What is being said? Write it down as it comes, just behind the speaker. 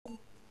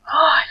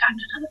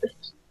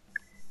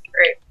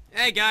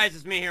Hey guys,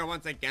 it's me here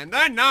once again.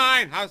 The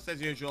 9 house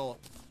as usual.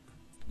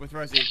 With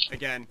Rosie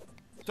again.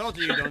 Told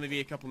you it'd only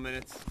be a couple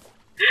minutes.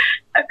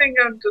 I think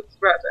I'm just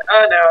about to.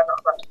 Oh no, I'm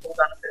not about to fall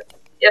down a bit.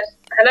 Yes,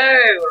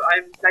 hello,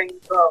 I'm playing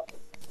Bob.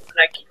 And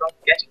I keep on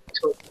forgetting to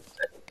talk.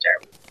 So it's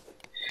terrible.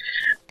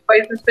 Why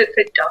is this bit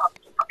so dark?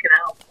 Fucking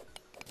hell.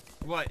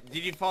 What?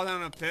 Did you fall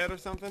down a pit or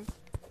something?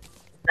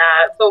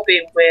 Nah, it's all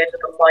being weird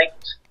with the light.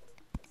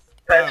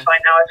 But it's fine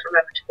now, I've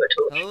remembered to put a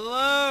torch.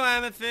 Hello,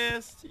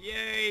 Amethyst!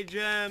 Yay,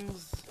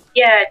 gems!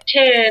 Yeah,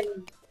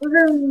 tin!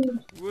 Woohoo!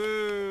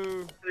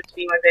 Woo! Good to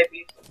be my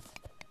babies.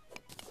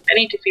 I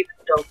need to feed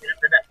the dog in a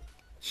minute.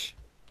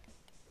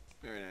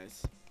 Very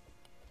nice.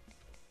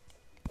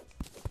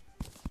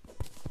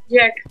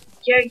 Yeah,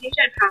 you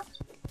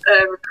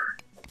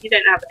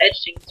don't have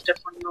editing stuff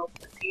on your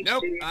computer.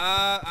 Nope. Do you?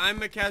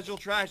 I'm a casual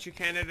trash who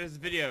can't edit his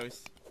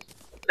videos.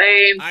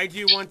 Lame. I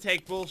do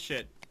one-take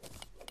bullshit.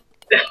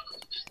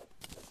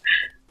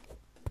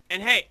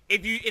 And hey,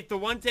 if the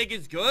one take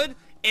is good,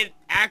 it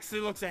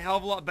actually looks a hell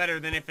of a lot better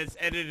than if it's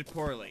edited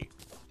poorly.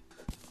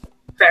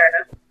 Fair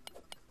enough.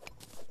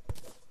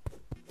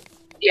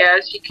 Yeah,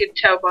 as you could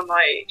tell by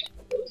my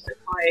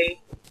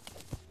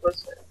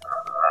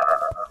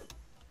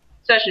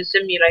Surgeon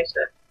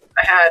Simulator,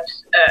 I had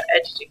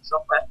editing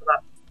software for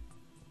that.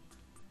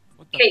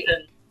 What the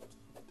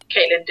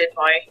Caitlin did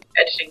my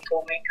editing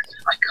for me because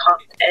I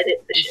can't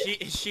edit the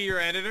shit. Is she your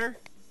editor?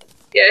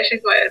 Yeah,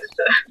 she's my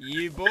editor.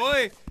 You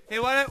boy. Hey,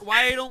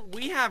 why don't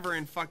we have her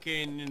in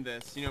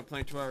this? You know,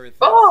 playing Terraria with us?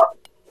 Oh!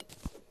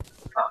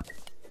 Fuck.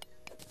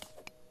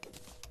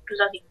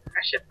 Bloody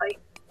pressure plate.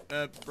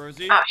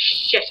 Rosie? Ah,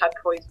 shit, I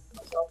poisoned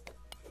myself.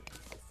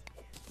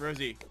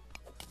 Rosie.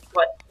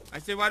 What? I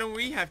said, why don't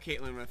we have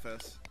Caitlin with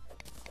us?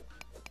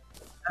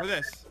 For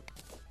this.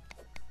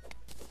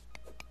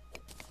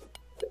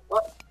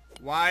 What?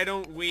 Why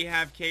don't we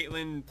have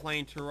Caitlin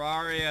playing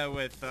Terraria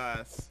with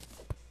us?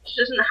 She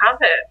doesn't have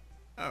it.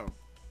 Oh.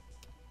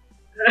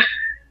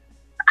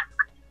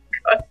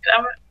 God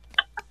damn it.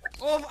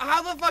 Well,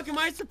 how the fuck am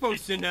I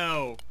supposed to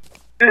know?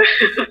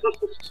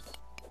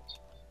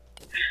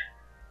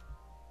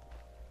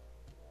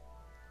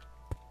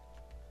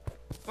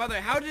 By the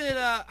way,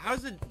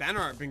 how's the banner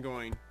art been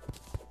going?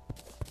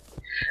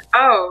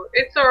 Oh,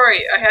 it's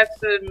alright. I had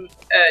some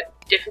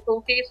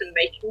difficulties in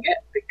making it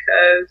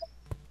because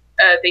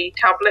the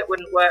tablet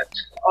wouldn't work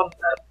on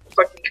the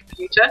fucking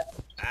computer.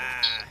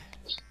 Ah.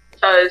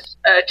 So I was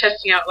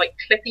testing out like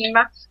clipping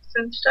masks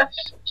and stuff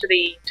to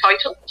the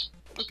title.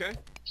 Okay.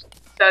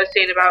 So I was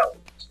seeing about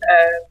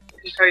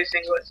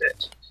composing,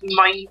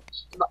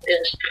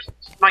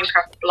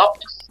 Minecraft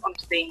blocks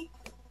onto the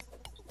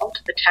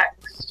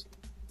text.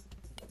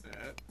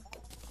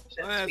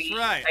 Oh, that's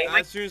right.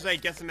 As soon as I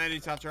get some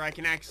editing software, I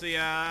can actually,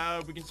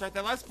 we can start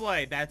that Let's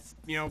Play. That's,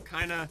 you know,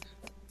 kind of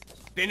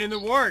been in the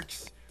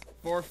works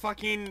for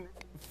fucking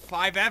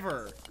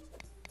ever.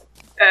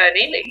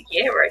 Nearly a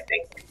year, I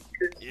think.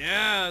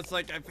 Yeah, it's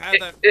like I've had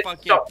It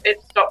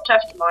stopped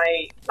after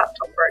my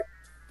laptop broke.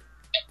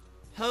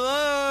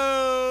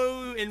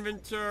 Hello,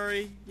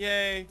 inventory.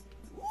 Yay.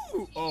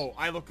 Ooh. Oh,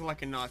 I look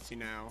like a Nazi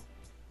now.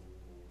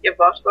 Your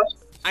boss.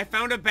 I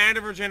found a band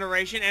of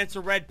regeneration, and it's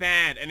a red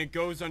band, and it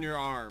goes on your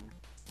arm.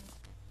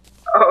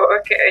 Oh,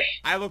 okay.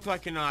 I look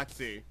like a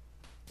Nazi.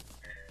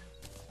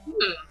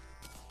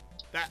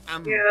 Yeah,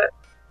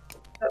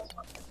 that's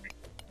fine.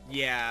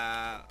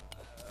 Yeah.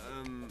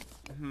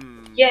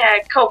 Yeah,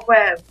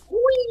 cobweb.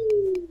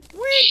 Whee!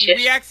 Shit.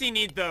 We actually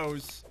need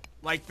those,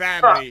 like,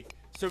 badly,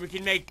 so we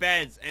can make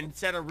beds and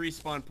set a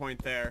respawn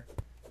point there.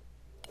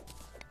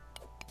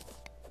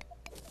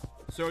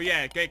 So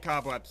yeah, get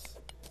cobwebs,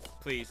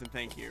 please, and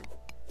thank you.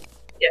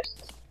 Yes.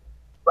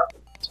 Well,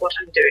 that's what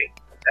I'm doing.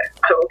 So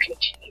I will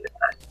continue with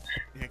that.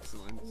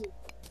 Excellent.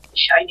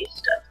 Shiny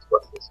stuff.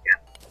 What's this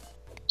again?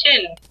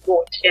 Tin.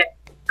 More tin.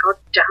 God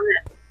damn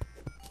it.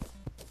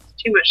 There's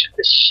too much of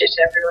this shit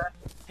everywhere.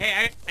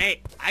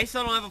 Hey, I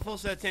still don't have a full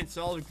set of tin,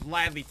 so I'll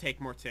gladly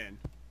take more tin.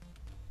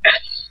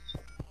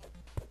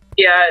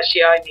 Yeah,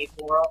 actually, I need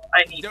more.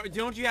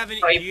 Don't you have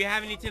any? Do you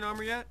have any tin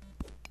armor yet?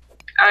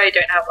 I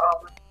don't have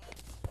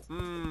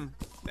armor.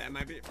 That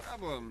might be a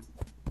problem.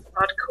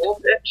 Hardcore,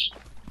 bitch.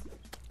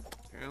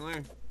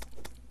 Apparently.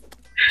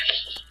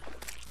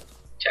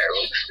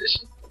 Terrible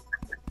decision.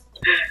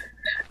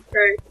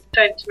 Right,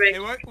 time to make. Hey,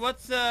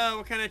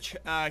 what kind of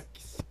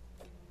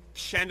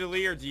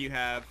chandelier do you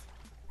have?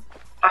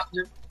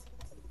 Platinum.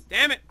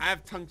 Damn it! I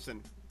have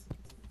tungsten.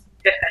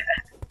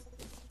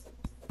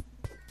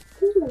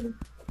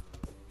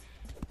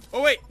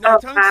 Oh wait, no,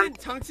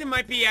 tungsten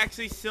might be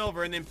actually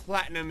silver, and then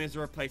platinum is a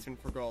replacement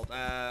for gold.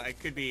 I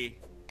could be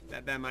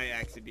that might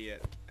actually be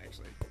it.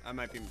 Actually, I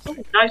might be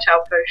mistaken. Night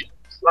owl potion.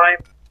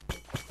 Slime.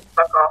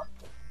 Fuck off.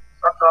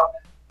 Fuck off.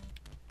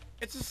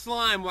 It's a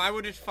slime. Why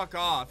would it fuck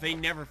off? They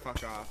never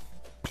fuck off.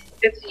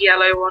 It's a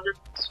yellow one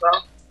as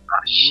well.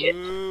 Ah, shit.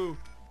 Woo.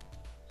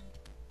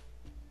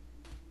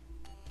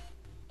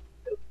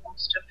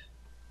 Stuff.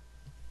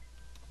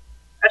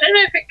 I don't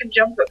know if it can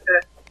jump up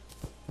here.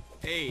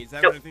 Hey, is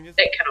that Nope, what I think is?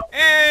 it cannot.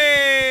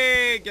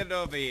 Hey, get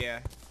over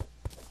here.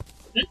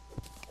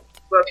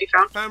 What have you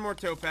found? Found more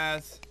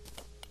topaz.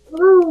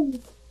 Ooh.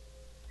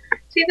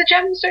 See, the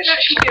gems don't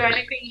actually do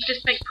anything. You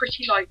just make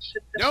pretty lights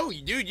with them. No,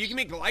 dude, you can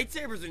make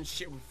lightsabers and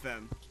shit with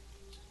them.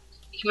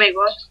 You can make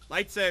what?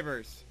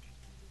 Lightsabers.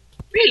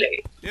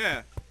 Really?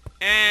 Yeah.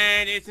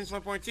 And it's in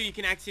 1.2, you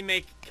can actually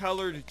make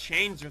colored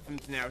chains with them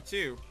now,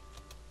 too.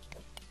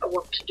 I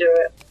want to do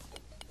it.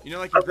 You know,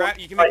 like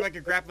you can make like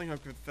a grappling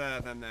hook with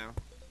them now.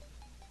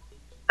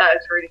 That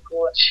is really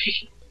cool,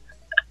 actually.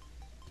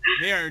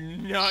 They are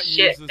not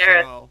Shit, useless there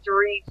at are all.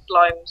 3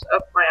 slimes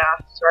up my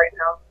ass right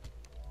now.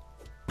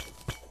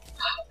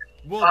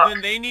 Well, then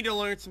they need to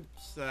learn some,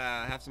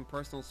 have some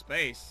personal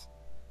space.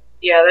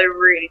 Yeah, they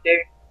really do.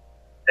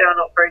 They are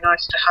not very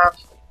nice to have.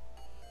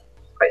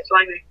 Quite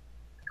slimy.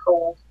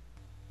 Cold.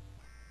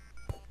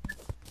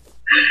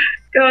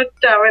 God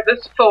damn it,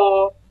 there's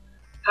 4.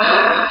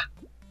 Well,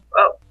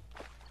 I'm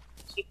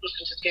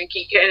just gonna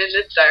keep getting in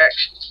this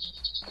direction.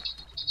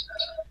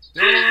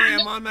 Don't worry,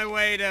 I'm on my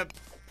way to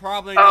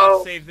probably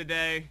not save the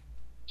day.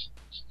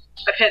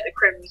 I've hit the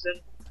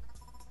crimson.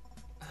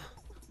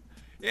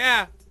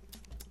 Yeah,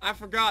 I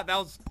forgot, that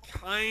was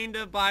kind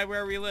of by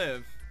where we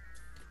live.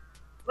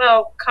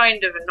 Well,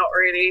 kind of and not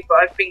really, but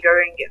I've been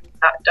going in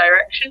that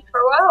direction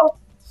for a while.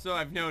 So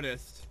I've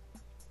noticed.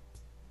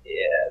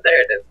 Yeah, there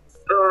it is.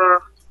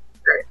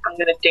 Great, I'm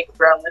gonna dig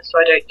around this so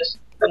I don't just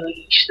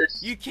unleash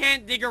this. You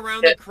can't dig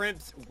around the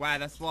crimps. Wow,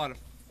 that's a lot of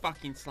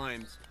fucking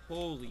slimes.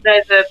 Holy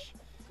There's a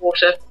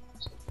water.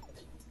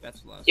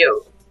 That's a lot.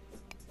 Yo.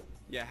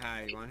 Yeah,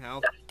 hi, you want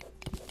help?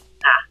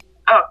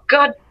 Oh,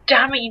 god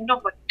damn it, you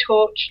knocked my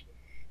torch.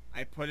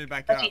 I put it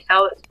back Bloody up.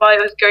 hell, it's why I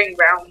was going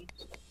round.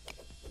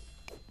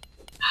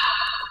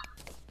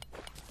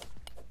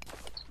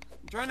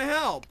 I'm trying to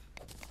help.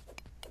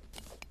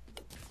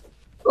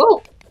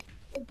 Ooh.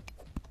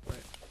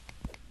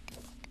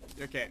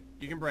 Okay,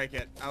 you can break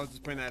it. I was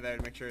just putting that there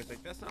to make sure. It's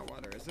like, that's not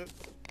water, is it?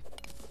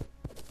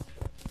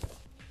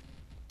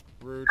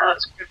 Rude. Oh,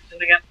 it's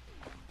crimson again.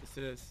 Yes,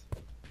 it is.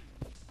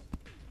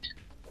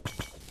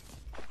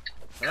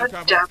 God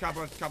damn.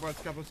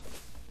 Cobwebs.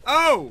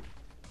 Oh!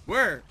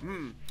 Where?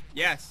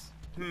 Yes.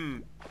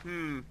 What?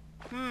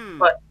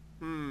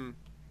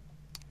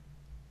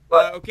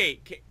 What? Okay,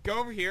 go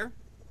over here.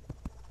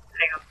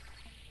 Hang on.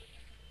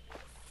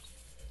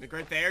 Like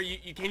right there.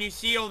 Can you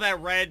see all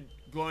that red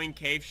glowing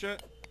cave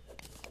shit?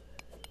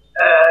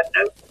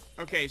 No.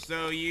 Okay,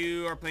 so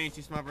you are playing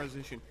too small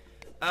resolution.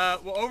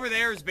 Well, over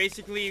there is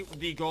basically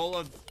the goal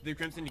of the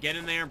Crimson, to get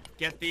in there,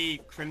 get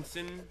the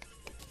Crimson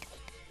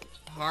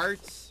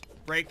hearts,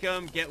 break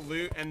them, get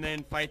loot, and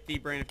then fight the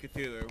Brain of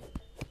Cthulhu.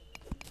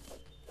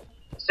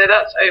 So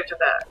that's over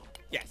there.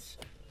 Yes.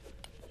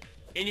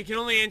 And you can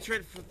only enter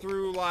it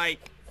through, like,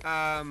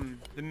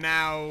 the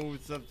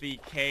mouths of the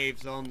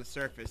caves on the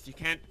surface. You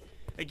can't,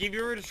 like, if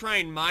you were to try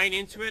and mine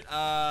into it,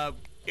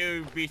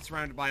 it would be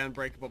surrounded by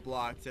unbreakable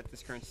blocks at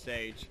this current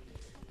stage.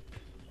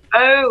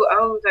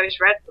 Oh, those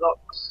red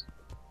blocks.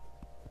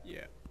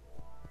 Yeah.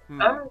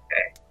 Oh,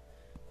 okay.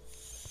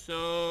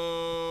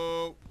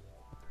 So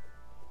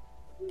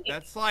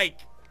that's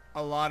like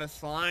a lot of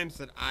slimes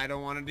that I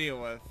don't want to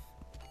deal with.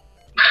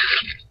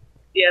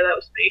 Yeah, that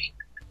was me.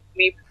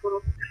 Me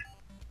before.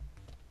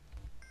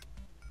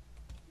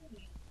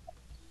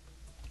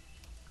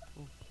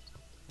 What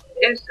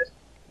is this?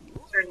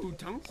 Ooh,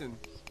 tungsten.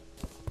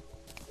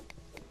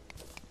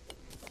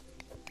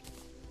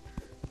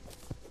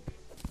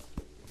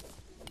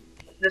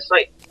 Just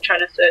like trying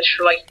to search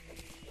for like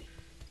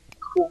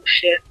cool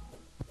shit,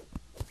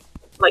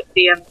 like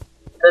the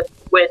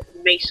weird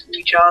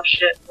masonry jar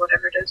shit,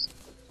 whatever it is.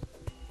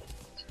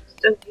 It's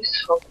so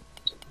useful.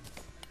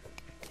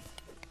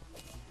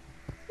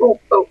 Oh,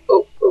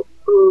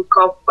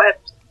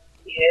 cobwebs.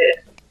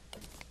 Yeah.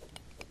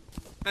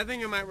 I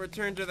think I might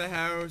return to the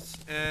house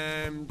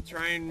and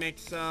try and make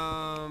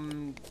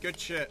some good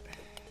shit.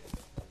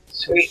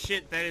 Some Sweet.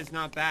 shit that is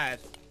not bad.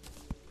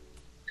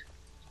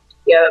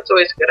 Yeah, that's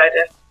always a good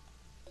idea.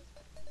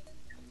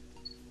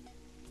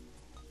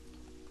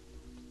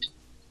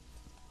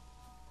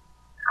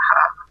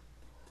 Aha.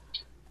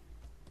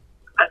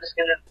 I'm just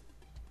gonna...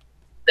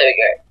 There we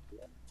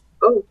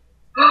go. Oh.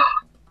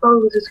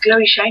 Oh, there's a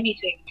glowy shiny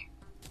thing.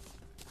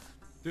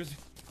 There's...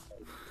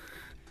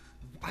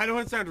 I don't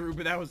want to sound rude,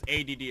 but that was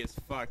ADD as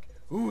fuck.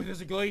 Ooh,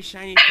 there's a glowy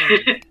shiny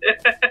thing.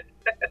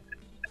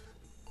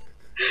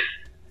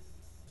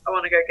 I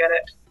wanna go get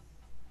it.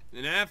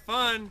 And have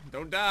fun.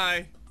 Don't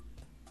die.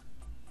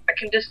 I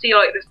can just see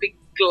like this big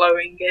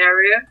glowing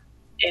area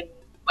in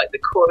like the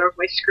corner of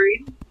my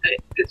screen.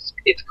 It's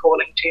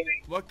calling to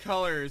me. What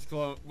color is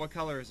What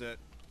color is it?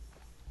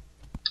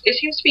 It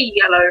seems to be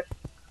yellow.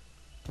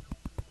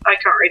 I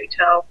can't really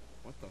tell.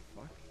 What the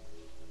fuck?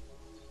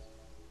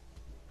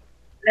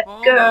 Let's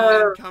Hold go.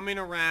 on, coming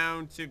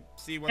around to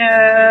see what.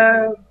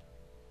 No.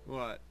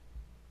 What?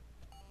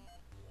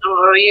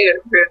 Oh, you're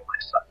gonna ruin my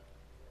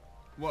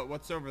fun.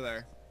 What's over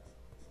there?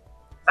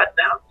 But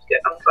now, good.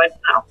 I'm fine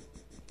now.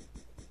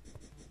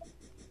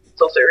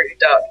 It's also really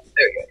dark.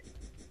 There we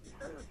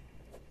go.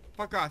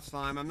 Fuck off,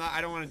 slime.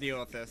 I don't want to deal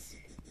with this.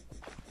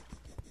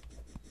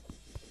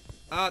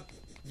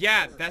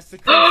 Yeah, that's the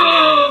crimson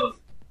area.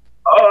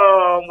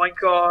 Oh my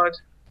god.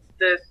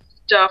 There's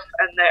stuff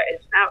and there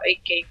is now a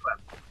cave worm.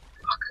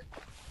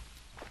 Fuck.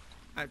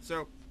 Alright,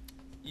 so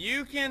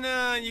you can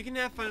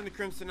have fun in the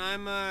crimson.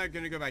 I'm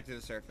gonna go back to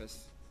the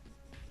surface.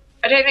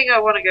 I don't think I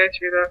want to go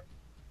through there.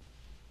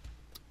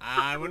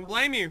 I wouldn't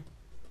blame you.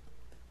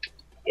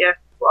 Yeah.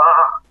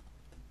 Wow.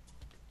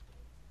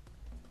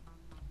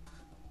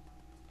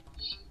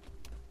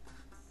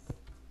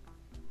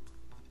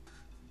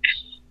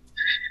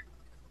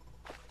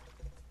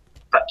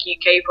 Fuck you,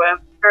 cave worm.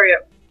 Hurry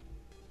up.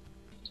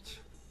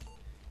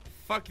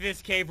 Fuck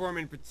this cave worm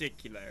in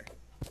particular.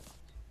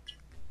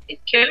 He's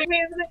killing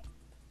me, isn't it?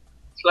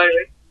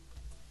 Slowly.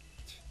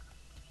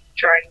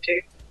 Trying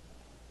to.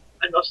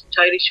 I'm not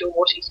entirely sure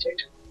what he's doing.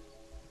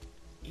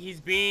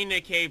 He's being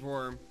a cave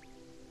worm.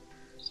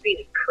 He's being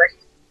a prick.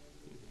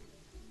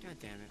 God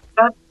damn it.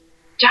 God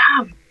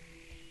damn!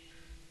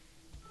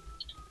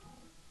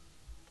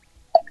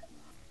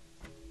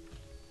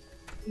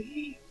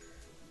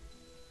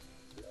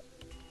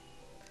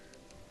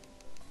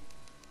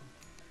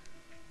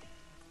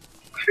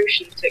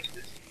 Crucial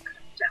sickness. God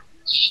damn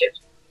this shit.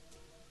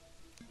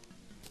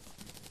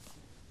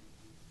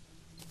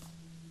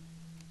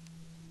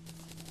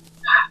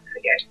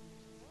 Forget.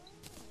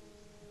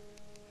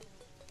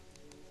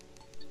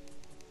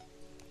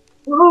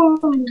 Woo.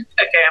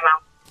 Okay, I'm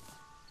out.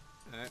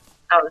 Alright.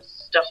 Oh, there's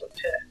stuff up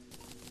here.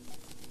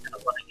 I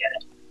don't want to get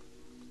it.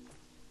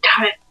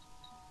 Damn it!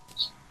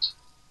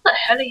 What the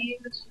hell are you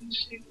listening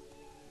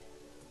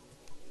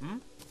to? Hmm?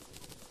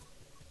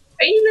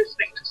 Are you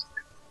listening to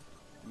something?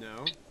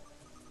 No.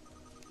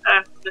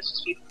 This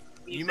is music.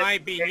 You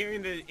might be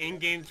hearing the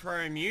in-game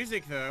Terraria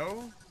music,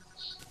 though.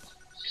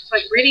 It's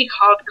like really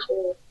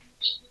hardcore.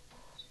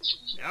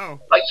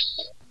 No. Like,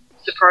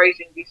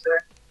 surprisingly so.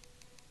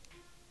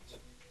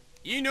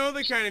 You know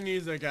the kind of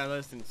music I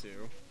listen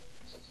to.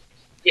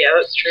 Yeah,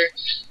 that's true.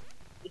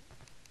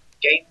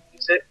 Game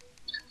music.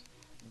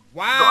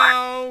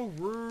 Wow,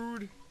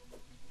 rude.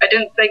 I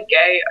didn't say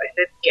gay, I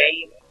said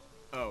game.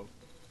 Oh.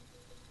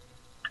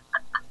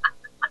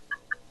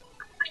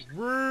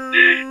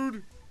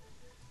 Rude.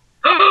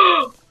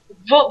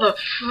 What the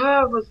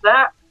fuck was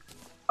that?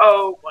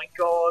 Oh my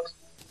god.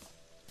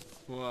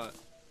 What?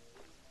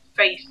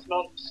 Face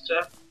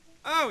monster.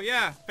 Oh,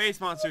 yeah, face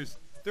monsters.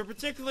 They're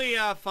particularly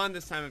fun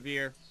this time of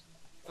year.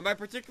 And by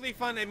particularly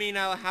fun, I mean,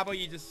 how about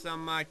you just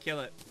kill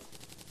it?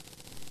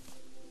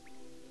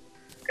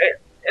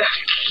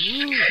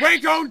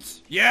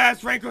 Raincoats!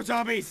 Yes, raincoat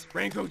zombies!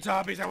 Raincoat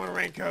zombies, I want a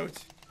raincoat.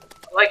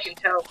 I can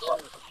tell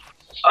what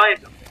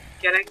I'm not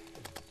getting.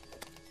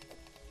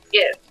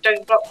 Yeah,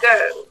 stone block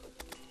go.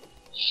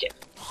 Shit.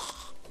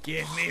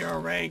 Give me a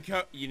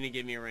raincoat. You didn't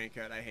give me a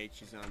raincoat. I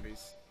hate you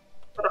zombies.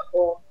 What a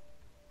whore.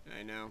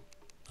 I know.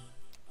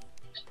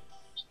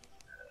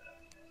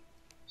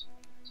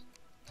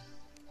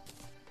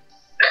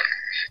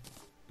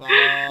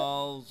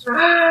 Balls.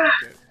 I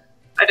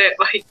don't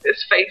like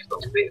this face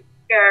zombie. It's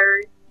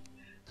scary.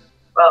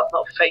 Well,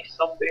 not face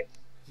zombie. I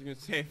was gonna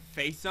say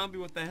face zombie.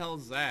 What the hell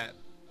is that?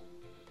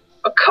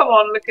 Oh, come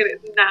on, look at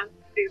its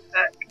nasty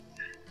neck.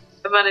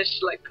 I managed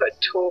to, like, put a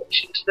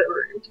torch into the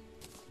room.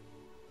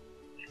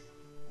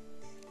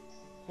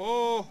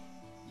 Oh,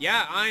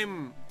 yeah,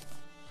 I'm...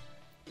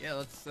 Yeah,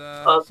 let's,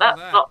 Well, let's that's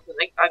do that. not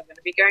something I'm going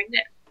to be going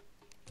near.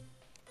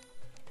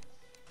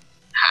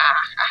 Ha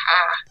ha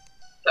ha.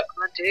 Suck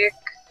my dick.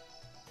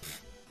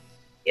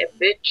 Yeah,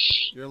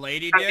 bitch. Your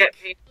lady Come dick?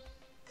 get me.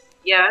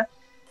 Yeah,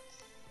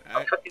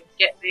 Alright. fucking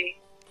get me.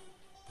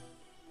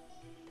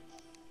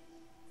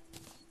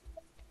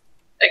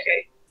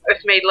 Okay,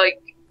 I've made,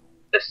 like,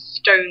 a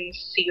stone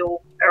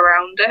seal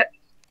around it.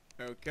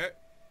 Okay.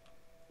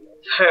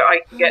 So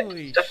I can get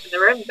Holy stuff in the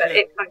room, but shit.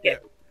 it can't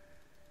get.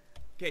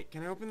 Okay,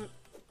 can I open the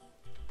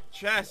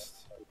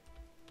chest?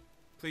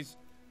 Please.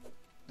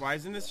 Why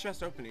isn't this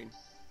chest opening?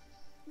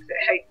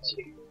 It hates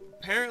you.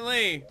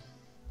 Apparently.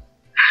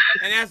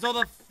 And it has all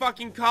the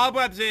fucking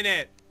cobwebs in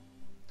it.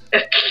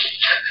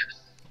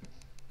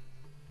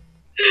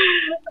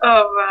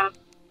 Oh man.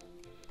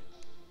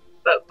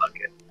 That's not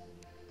good.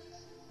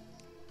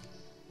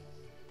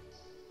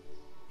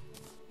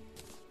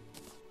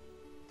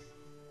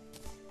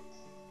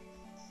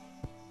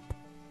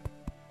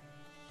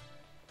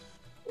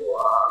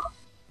 Wow.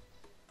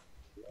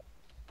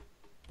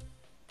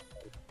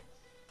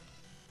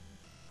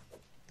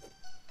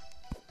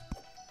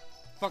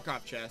 Fuck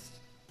off, chest.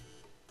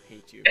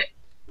 Hate you.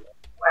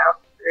 Wow,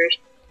 rude.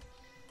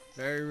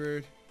 Very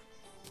rude.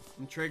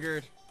 I'm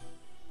triggered.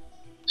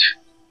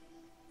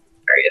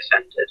 Very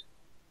offended.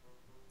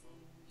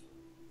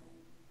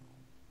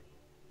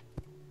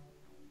 Oh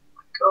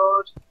my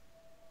god.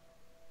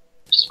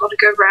 I just want to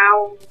go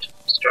round.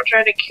 Stop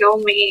trying to kill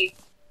me.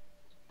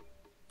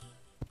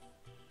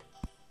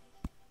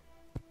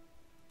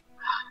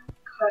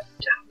 God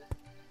damn it.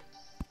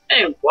 I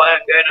don't know why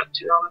I'm going up,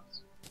 to be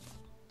honest.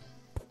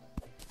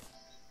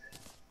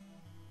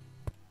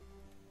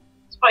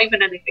 It's not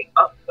even anything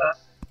up there.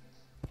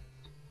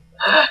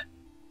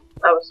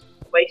 That was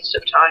a waste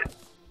of time.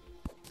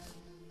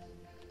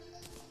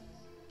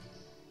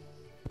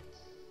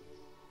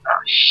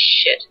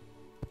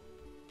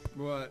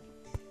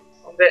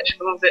 bitch.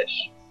 Come on,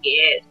 bitch.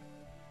 Yeah.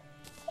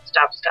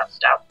 Stab, stab,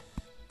 stab.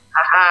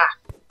 Haha.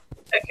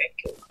 Okay,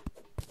 cool.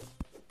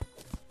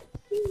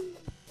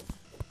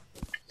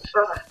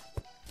 Fuck.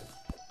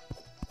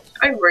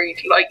 I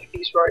really like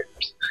these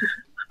ropes.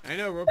 I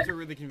know, ropes are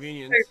really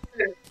convenient.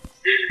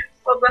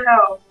 What the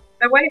hell?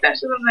 They're way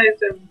better than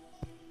those,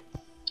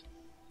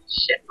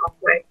 shit, not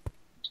way.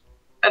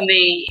 And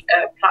the,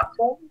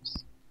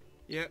 platforms.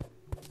 Yep.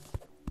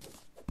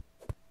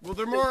 Well,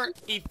 they're more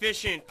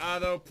efficient,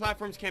 though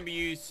platforms can be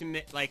used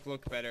to, like,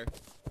 look better.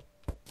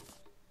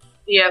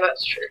 Yeah,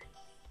 that's true.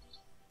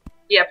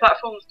 Yeah,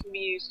 platforms can be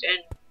used in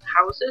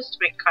houses to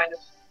make kind of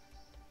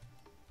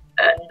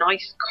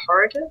nice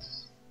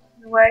corridors,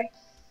 in a way.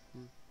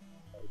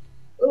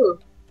 Ooh.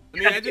 I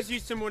mean, I just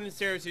used some wooden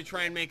stairs to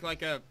try and make,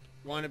 like, a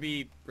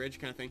wannabe bridge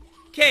kind of thing.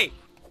 Okay,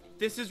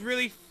 this is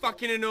really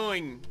fucking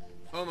annoying.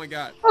 Oh my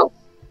god. Oh.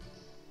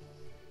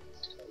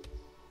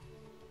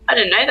 I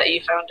didn't know that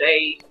you found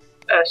a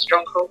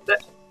stronghold there.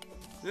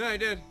 Yeah, I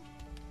did.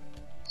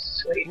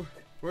 Sweet.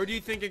 Where do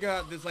you think I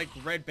got this, like,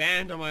 red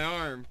band on my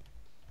arm?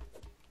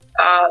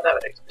 That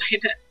would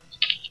explain it.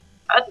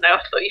 I don't know,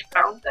 I thought you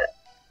found it.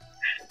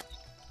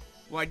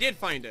 Well, I did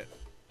find it.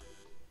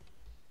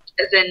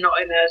 As in, not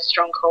in a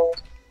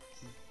stronghold.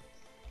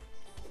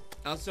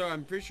 Also,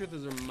 I'm pretty sure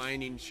there's a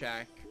mining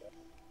shack.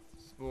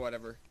 But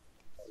whatever.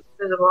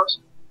 There's a what?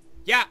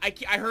 Yeah,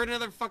 I heard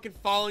another fucking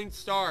falling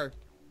star.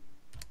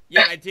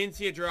 Yeah, I didn't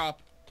see a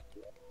drop.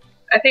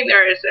 I think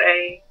there is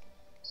a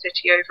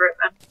city over it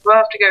then. We'll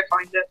have to go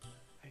find it.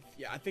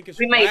 Yeah, I think it's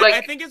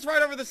I think it's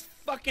right over this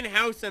fucking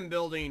house I'm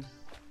building.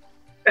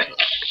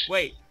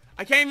 Wait,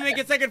 I can't even make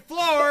a second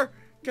floor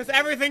because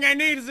everything I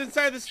need is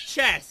inside this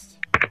chest.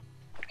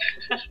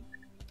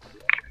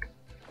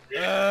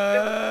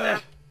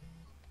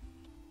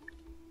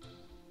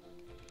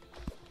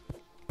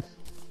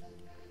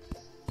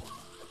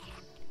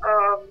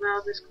 Oh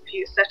no, this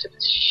computer setup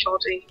is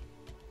shoddy.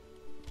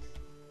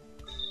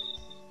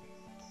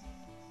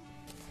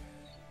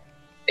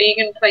 Are you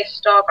going to play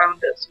Starbound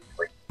at some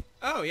point?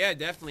 Oh yeah,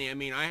 definitely. I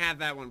mean, I have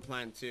that one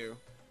planned too.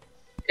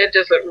 It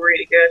does look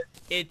really good.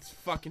 It's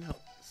fucking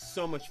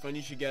so much fun.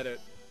 You should get it.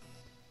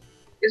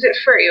 Is it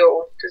free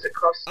or does it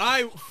cost?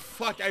 I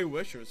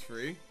wish it was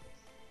free.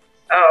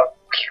 Oh.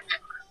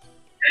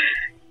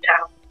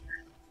 Damn.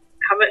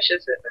 How much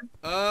is it then?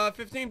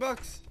 $15.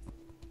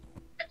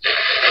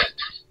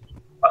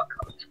 Fuck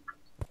off.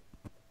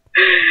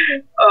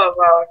 Oh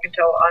wow, I can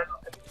tell I'm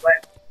not going to play.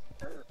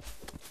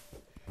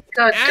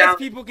 God As damn.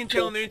 people can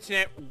tell on the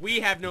internet, we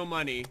have no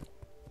money.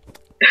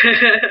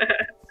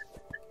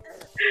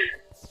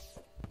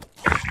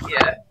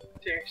 Yeah,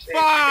 seriously.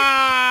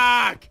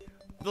 Fuck!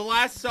 The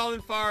last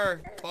fallen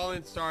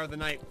star of the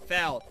night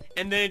fell,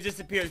 and then it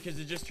disappeared because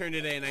it just turned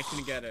to day and I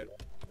couldn't get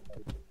it.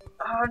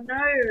 Oh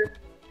no.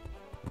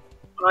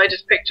 I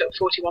just picked up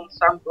 41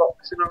 sand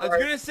blocks in a row. I was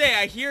gonna say,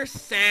 I hear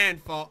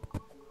sand fall.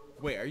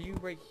 Wait, are you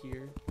right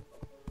here?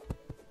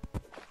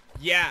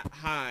 Yeah,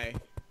 hi.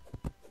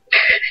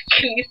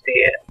 Can you see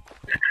it?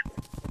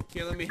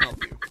 Here, let me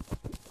help you.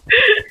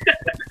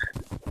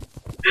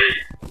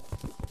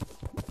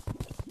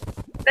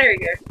 There you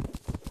go.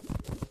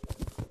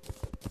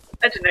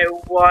 I don't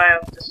know why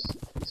I'm just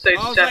so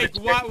I was like,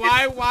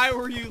 why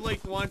were you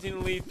like wanting to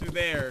leave through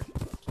there?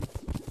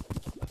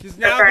 Because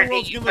now the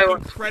world's gonna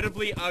look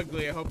incredibly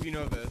ugly. I hope you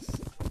know this.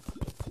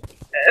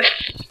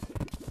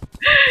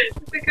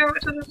 We go up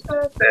to the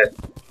surface.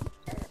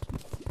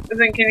 And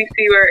then can you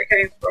see where it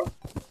came from?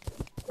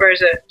 Or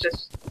is it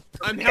just...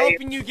 I'm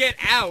helping you get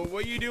out.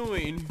 What are you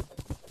doing?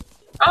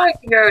 Oh, I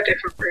can go a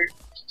different route.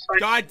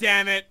 God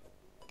damn it.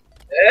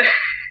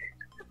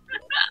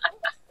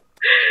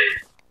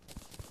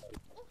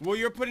 Well,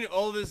 you're putting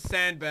all this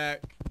sand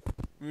back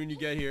when you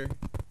get here.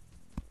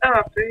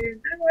 Oh,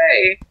 dude, no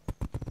way.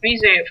 I'm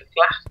using it for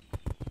glass.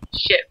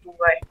 Shit, no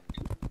way.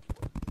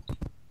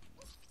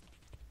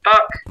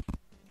 Fuck.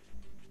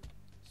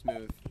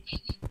 Smooth.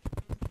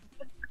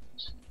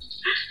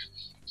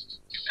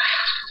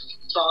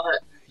 Darn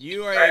it.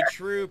 You are a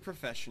true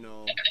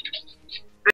professional.